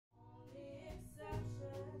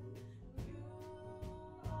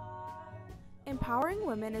Empowering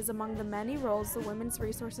women is among the many roles the Women's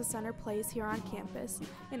Resources Center plays here on campus.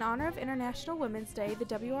 In honor of International Women's Day, the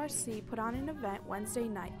WRC put on an event Wednesday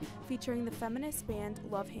night featuring the feminist band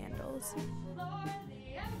Love Handles.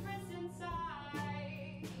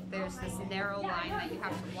 There's this narrow line that you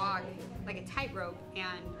have to walk, like a tightrope,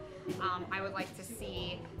 and I would like to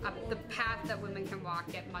see the path that women can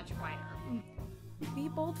walk get much wider. Be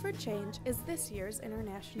Bold for Change is this year's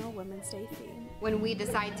International Women's Day theme. When we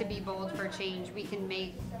decide to be bold for change, we can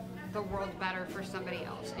make the world better for somebody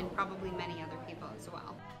else and probably many other people as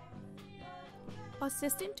well.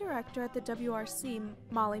 Assistant Director at the WRC,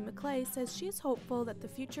 Molly McClay, says she is hopeful that the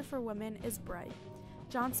future for women is bright.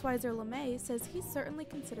 John Swizer LeMay says he certainly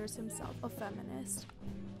considers himself a feminist.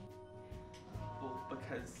 Well,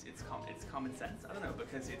 because it's common sense. I don't know,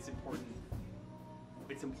 because it's important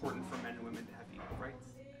for men and women to have equal rights.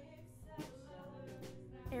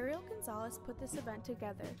 Ariel Gonzalez put this event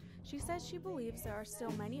together. She says she believes there are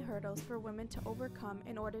still many hurdles for women to overcome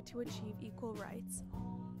in order to achieve equal rights.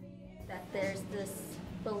 That there's this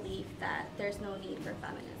belief that there's no need for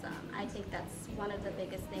feminism. I think that's one of the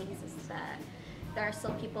biggest things, is that there are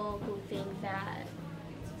still people who think that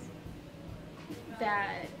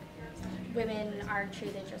women are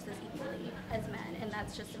treated just as equally as men, and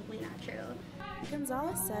that's just simply not true.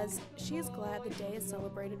 Gonzalez says she is glad the day is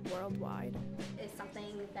celebrated worldwide. It's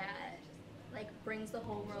something that brings the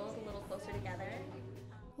whole world a little closer together.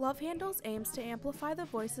 Love Handles aims to amplify the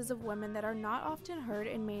voices of women that are not often heard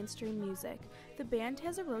in mainstream music. The band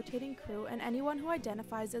has a rotating crew, and anyone who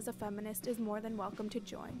identifies as a feminist is more than welcome to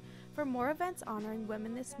join. For more events honoring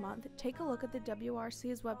women this month, take a look at the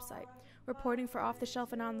WRC's website. Reporting for Off the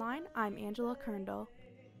Shelf and Online, I'm Angela Kerndl.